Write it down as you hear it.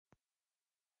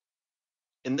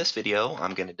In this video,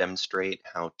 I'm going to demonstrate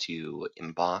how to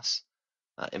emboss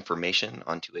information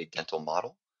onto a dental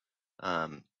model.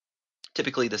 Um,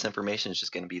 Typically, this information is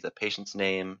just going to be the patient's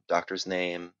name, doctor's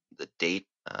name, the date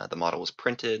the model was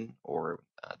printed or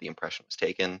the impression was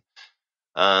taken,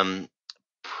 um,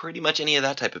 pretty much any of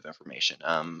that type of information.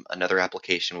 Another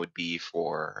application would be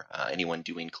for anyone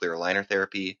doing clear aligner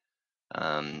therapy.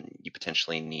 You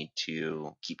potentially need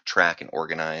to keep track and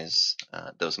organize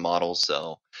those models.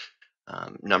 So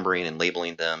numbering and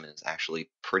labeling them is actually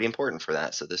pretty important for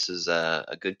that. So this is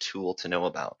a good tool to know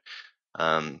about.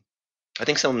 Um, I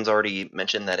think someone's already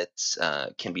mentioned that it's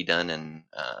can be done in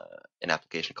an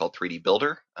application called 3D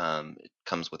Builder. It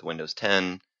comes with Windows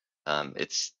 10.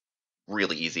 It's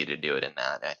really easy to do it in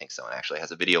that. I think someone actually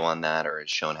has a video on that or has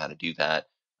shown how to do that.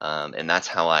 And that's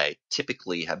how I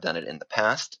typically have done it in the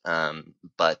past.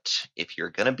 But if you're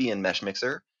going to be in Mesh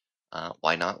Mixer,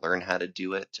 why not learn how to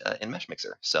do it in Mesh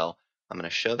Mixer? So I'm going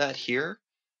to show that here.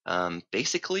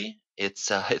 Basically,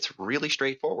 it's really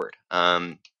straightforward.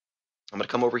 I'm going to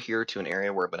come over here to an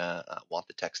area where I'm going to want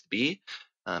the text to be.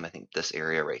 I think this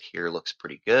area right here looks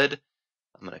pretty good.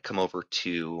 I'm going to come over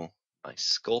to my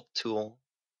sculpt tool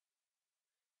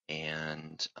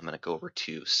and I'm going to go over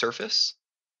to surface.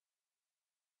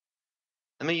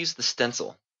 I'm going to use the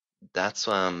stencil. That's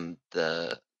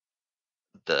the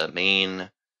main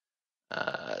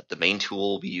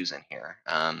tool we'll be using here.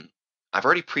 I've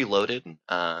already preloaded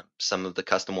some of the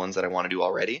custom ones that I want to do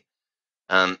already.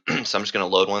 So I'm just going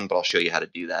to load one, but I'll show you how to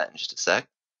do that in just a sec.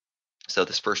 So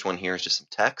this first one here is just some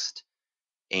text,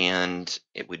 and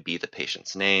it would be the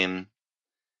patient's name.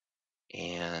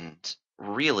 And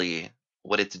really,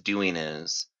 what it's doing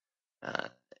is uh,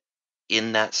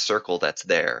 in that circle that's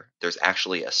there, there's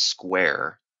actually a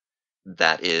square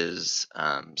that is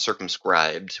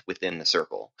circumscribed within the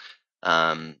circle.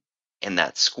 Um, and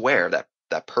that square,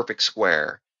 that perfect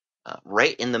square,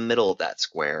 right in the middle of that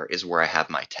square is where I have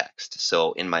my text.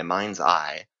 So in my mind's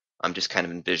eye, I'm just kind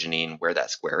of envisioning where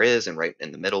that square is and right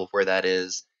in the middle of where that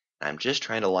is. And I'm just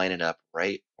trying to line it up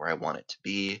right where I want it to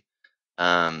be.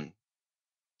 Um,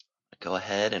 go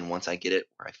ahead and once I get it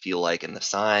where I feel like in the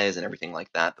size and everything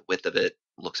like that, the width of it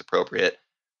looks appropriate,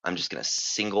 I'm just going to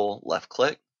single left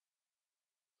click.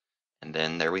 And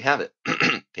then there we have it.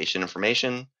 Patient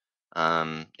information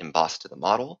embossed to the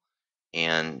model.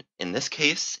 And in this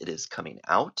case, it is coming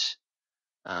out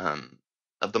um,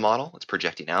 of the model. It's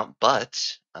projecting out,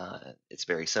 but it's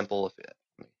very simple. If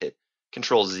I hit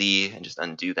Control Z and just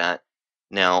undo that.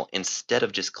 Now, instead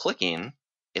of just clicking,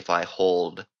 if I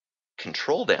hold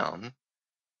Control down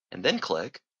and then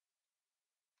click,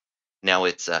 now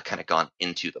it's kind of gone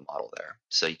into the model there.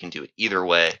 So you can do it either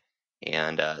way,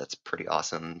 and that's pretty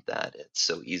awesome that it's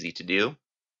so easy to do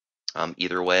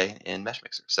either way in Mesh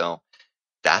Mixer. So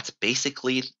that's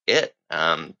basically it.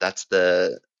 That's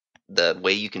the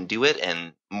way you can do it,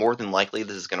 and more than likely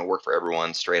this is going to work for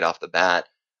everyone straight off the bat.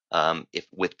 If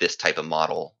with this type of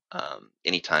model,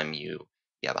 anytime you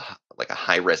have like a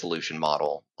high resolution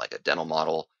model, like a dental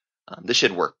model, this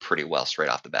should work pretty well straight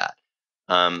off the bat.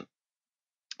 Um,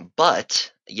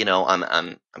 but I'm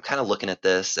kind of looking at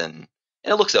this and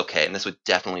it looks okay, and this would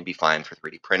definitely be fine for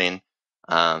 3D printing.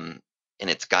 And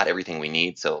it's got everything we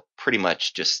need, so pretty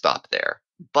much just stop there.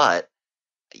 But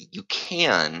you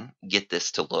can get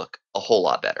this to look a whole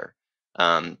lot better.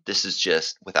 This is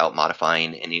just without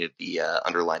modifying any of the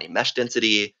underlining mesh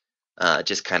density,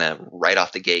 just kind of right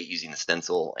off the gate using the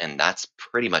stencil, and that's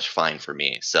pretty much fine for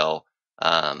me. So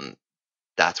um,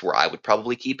 that's where I would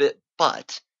probably keep it,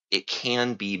 but it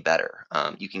can be better.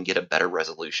 You can get a better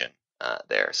resolution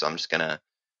there. So I'm just going to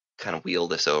kind of wheel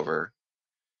this over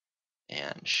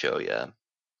and show you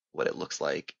what it looks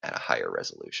like at a higher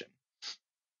resolution.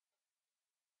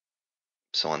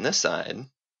 So on this side,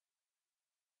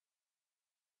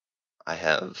 I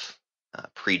have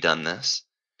pre-done this.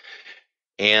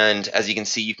 And as you can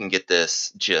see, you can get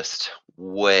this just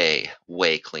way,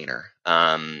 way cleaner.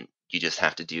 You just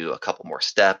have to do a couple more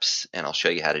steps, and I'll show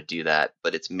you how to do that,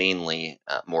 but it's mainly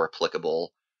more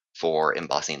applicable for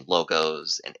embossing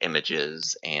logos and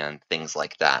images and things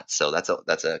like that. So that's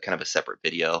a kind of a separate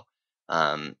video,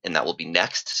 and that will be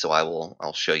next. So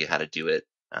I'll show you how to do it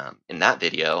in that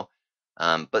video.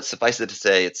 But suffice it to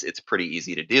say, it's pretty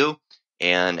easy to do.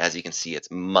 And as you can see, it's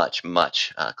much,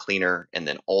 much cleaner. And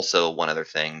then also one other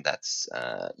thing that's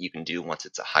you can do once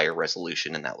it's a higher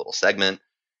resolution in that little segment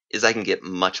is I can get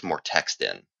much more text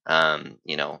in,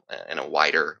 in a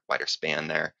wider span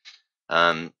there.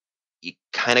 You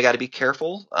kind of got to be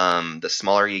careful. The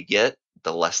smaller you get,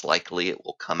 the less likely it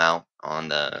will come out on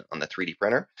the 3D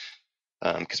printer,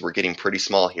 because we're getting pretty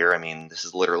small here. I mean, this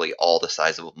is literally all the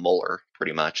size of a molar,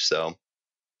 pretty much. So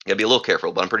Gotta be a little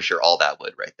careful, but I'm pretty sure all that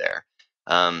would right there.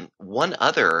 One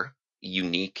other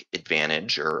unique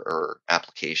advantage or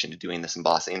application to doing this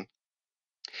embossing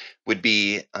would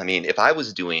be, I mean, if I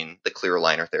was doing the clear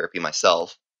aligner therapy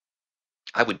myself,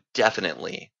 I would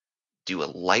definitely do a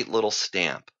light little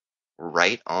stamp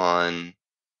right on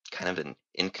kind of an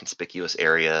inconspicuous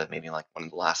area, maybe like one of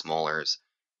the last molars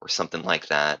or something like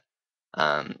that.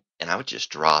 And I would just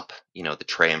drop, the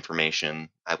tray information.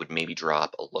 I would maybe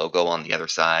drop a logo on the other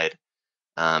side,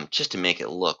 just to make it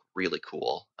look really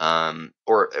cool,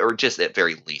 or just at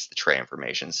very least the tray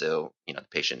information, so the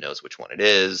patient knows which one it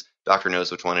is, doctor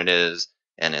knows which one it is,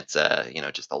 and it's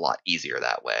just a lot easier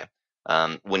that way.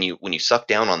 When you suck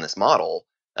down on this model,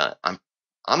 I'm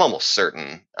almost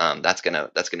certain that's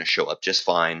gonna show up just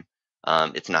fine.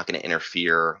 It's not going to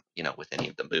interfere, with any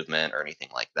of the movement or anything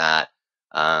like that.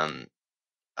 Um,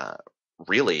 uh,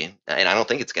 Really, and I don't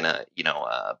think it's gonna,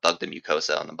 bug the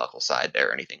mucosa on the buccal side there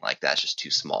or anything like that. It's just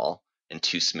too small and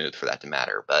too smooth for that to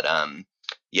matter. But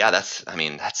yeah, I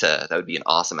mean, that would be an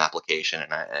awesome application,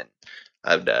 and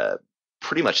I would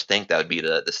pretty much think that would be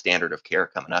the standard of care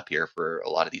coming up here for a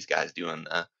lot of these guys doing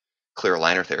clear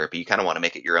aligner therapy. You kind of want to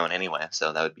make it your own anyway,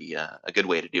 so that would be a good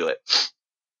way to do it.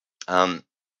 Um,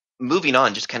 Moving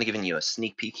on, just kind of giving you a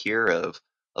sneak peek here of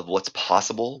what's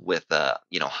possible with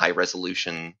high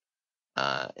resolution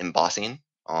embossing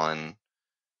on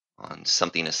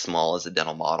something as small as a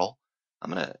dental model.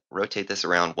 I'm going to rotate this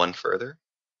around one further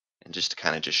and just to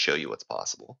kind of just show you what's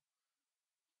possible.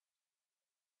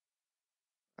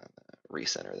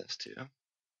 Recenter this too.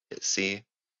 Hit C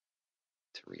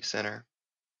to recenter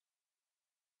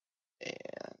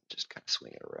and just kind of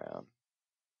swing it around.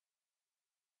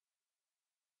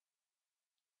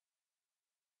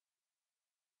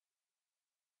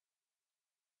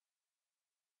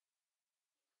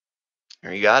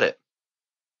 There you got it.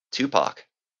 Tupac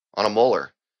on a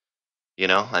molar.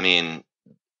 I mean,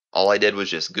 all I did was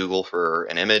just Google for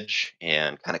an image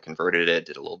and kind of converted it,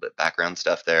 did a little bit background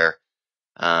stuff there.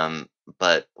 Um,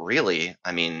 but really,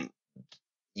 I mean,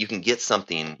 you can get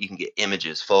something, you can get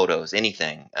images, photos,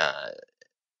 anything,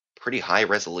 pretty high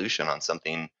resolution on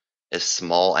something as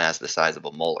small as the size of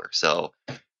a molar. So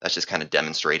that's just kind of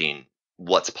demonstrating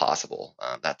what's possible.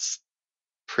 That's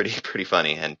pretty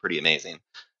funny and pretty amazing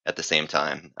at the same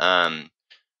time.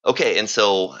 Okay, and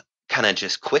so kind of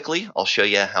just quickly, I'll show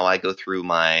you how I go through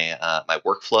my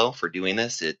workflow for doing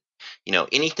this.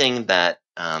 Anything that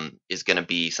is going to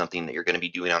be something that you're going to be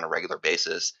doing on a regular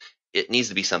basis, it needs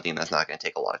to be something that's not going to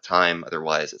take a lot of time.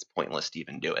 Otherwise, it's pointless to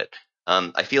even do it.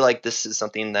 I feel like this is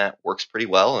something that works pretty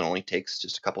well and only takes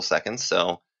just a couple seconds.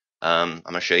 So I'm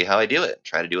going to show you how I do it.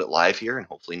 Try to do it live here, and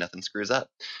hopefully nothing screws up.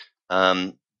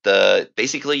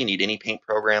 Basically, you need any paint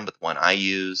program, but the one I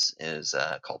use is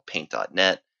called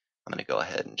paint.net. I'm going to go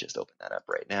ahead and just open that up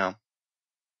right now.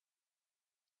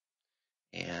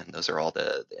 And those are all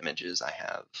the images I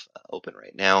have open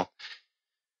right now.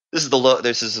 This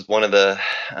is one of the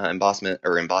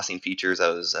embossing features I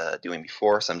was doing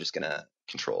before. So I'm just going to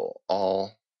Control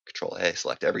A,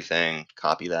 select everything,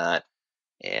 copy that,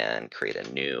 and create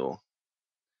a new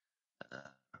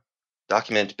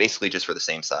document, basically just for the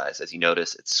same size. As you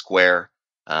notice, it's square.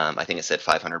 I think it said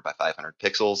 500 by 500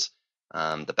 pixels.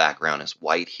 The background is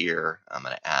white here. I'm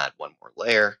going to add one more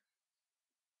layer.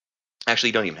 Actually,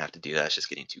 you don't even have to do that. It's just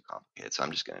getting too complicated. So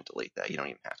I'm just going to delete that. You don't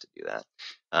even have to do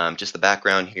that. Just the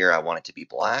background here, I want it to be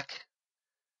black.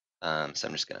 So I'm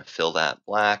just going to fill that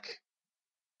black.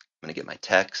 I'm going to get my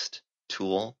text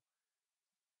tool.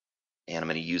 And I'm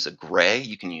going to use a gray.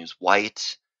 You can use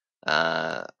white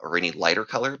or any lighter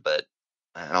color,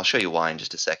 and I'll show you why in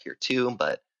just a sec here too,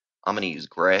 but I'm going to use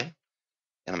gray. And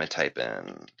I'm going to type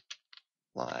in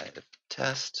live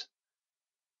test.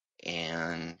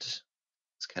 And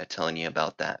it's kind of telling you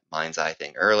about that mind's eye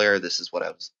thing earlier. This is what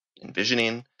I was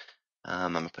envisioning.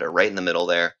 I'm going to put it right in the middle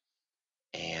there.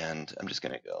 And I'm just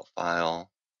going to go File,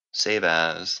 Save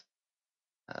As.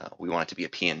 We want it to be a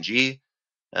PNG.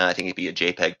 I think it'd be a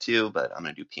JPEG too, but I'm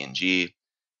going to do PNG.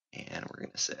 And we're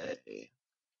going to say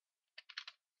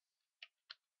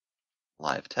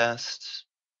live test,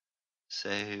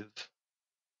 save.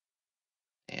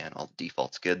 And all the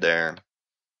default's good there.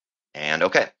 And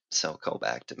okay, so go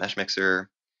back to Mesh Mixer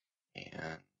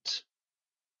and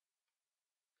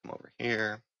come over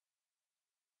here.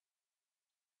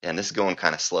 And this is going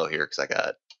kind of slow here because I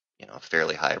got, a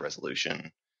fairly high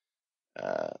resolution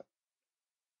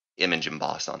image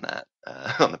embossed on that,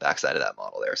 on the backside of that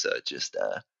model there. So it's just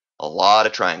a lot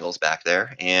of triangles back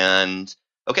there. And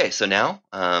okay, so now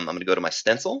I'm going to go to my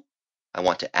stencil. I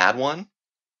want to add one.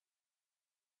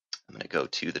 I'm going to go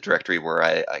to the directory where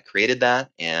I created that,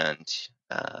 and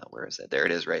where is it? There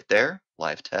it is right there,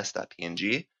 live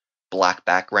test.png. Black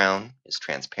background is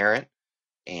transparent,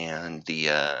 and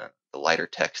the lighter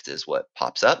text is what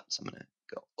pops up. So I'm going to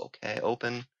go OK,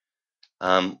 open.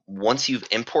 Once you've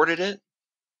imported it,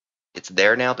 it's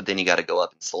there now, but then you got to go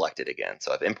up and select it again.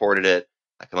 So I've imported it,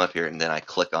 I come up here, and then I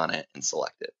click on it and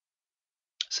select it.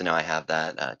 So now I have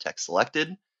that text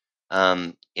selected.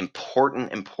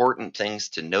 Important things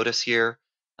to notice here.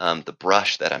 The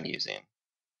brush that I'm using,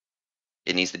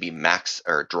 it needs to be max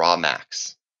or draw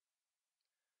max.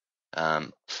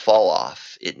 Fall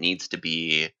off, it needs to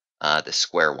be the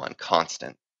square one,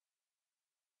 constant.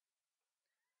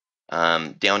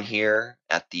 Down here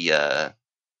at the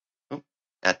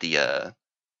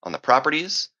on the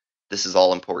properties, this is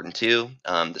all important too.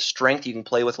 The strength you can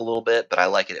play with a little bit, but I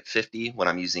like it at 50 when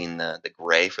I'm using the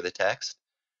gray for the text.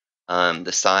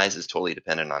 The size is totally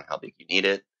dependent on how big you need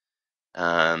it.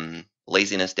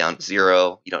 Laziness down to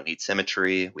 0. You don't need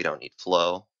symmetry. We don't need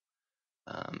flow.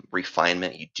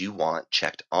 Refinement you do want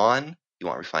checked on. You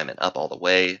want refinement up all the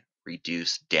way,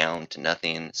 reduce down to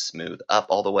nothing, smooth up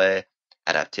all the way,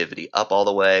 adaptivity up all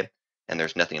the way, and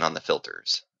there's nothing on the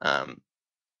filters.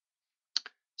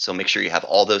 So make sure you have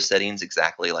all those settings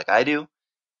exactly like I do.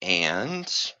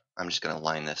 And I'm just going to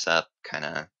line this up kind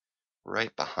of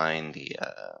right behind the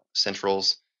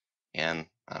centrals. And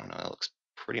I don't know, it looks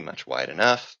pretty much wide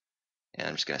enough. And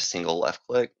I'm just going to single left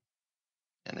click.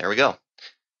 And there we go.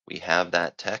 We have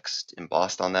that text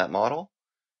embossed on that model.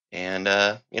 And,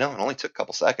 it only took a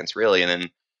couple seconds really. And then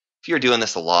if you're doing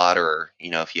this a lot, or,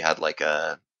 if you had like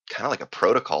a kind of like a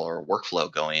protocol or a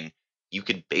workflow going, you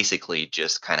could basically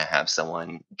just kind of have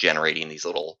someone generating these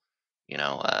little,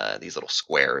 these little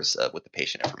squares with the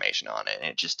patient information on it. And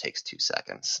it just takes 2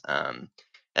 seconds. And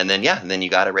then, and then you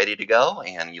got it ready to go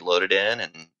and you load it in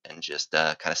and just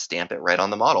kind of stamp it right on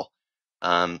the model.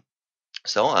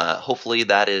 So hopefully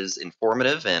that is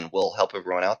informative and will help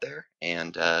everyone out there.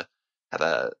 And I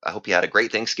hope you had a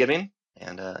great Thanksgiving.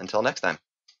 And until next time.